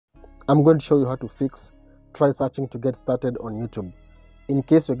I'm going to show you how to fix try searching to get started on YouTube. In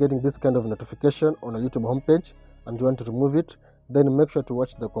case you're getting this kind of notification on a YouTube homepage and you want to remove it, then make sure to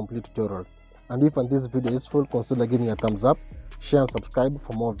watch the complete tutorial. And if you find this video useful, consider giving a thumbs up, share and subscribe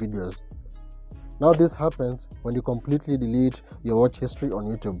for more videos. Now this happens when you completely delete your watch history on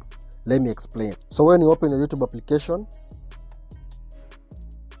YouTube. Let me explain. So when you open your YouTube application,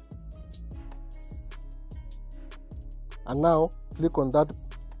 and now click on that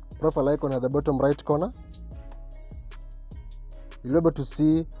profile icon at the bottom right corner, you'll be able to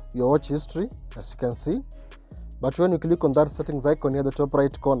see your watch history, as you can see. But when you click on that settings icon near the top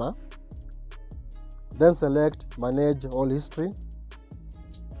right corner, then select manage all history.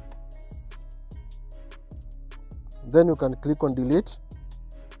 Then you can click on delete,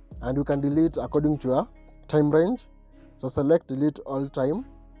 and you can delete according to your time range. So select delete all time,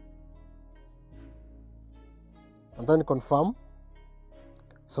 and then confirm.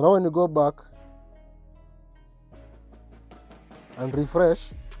 So now when you go back and refresh,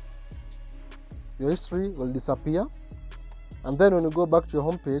 your history will disappear. And then when you go back to your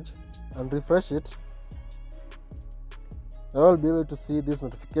home page and refresh it, you will be able to see this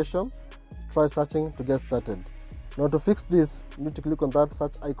notification, try searching to get started. Now to fix this, you need to click on that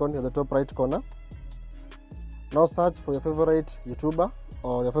search icon at the top right corner. Now search for your favorite YouTuber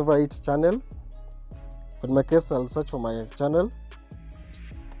or your favorite channel. In my case, I'll search for my channel.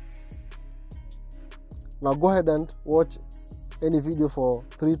 Now go ahead and watch any video for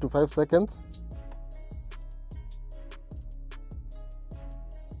 3 to 5 seconds.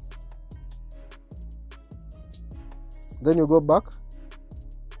 Then you go back.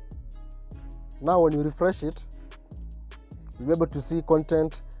 Now when you refresh it, you'll be able to see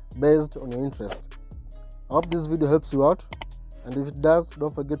content based on your interest. I hope this video helps you out, and if it does,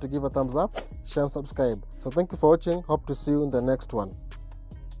 don't forget to give a thumbs up, share and subscribe. So thank you for watching. Hope to see you in the next one.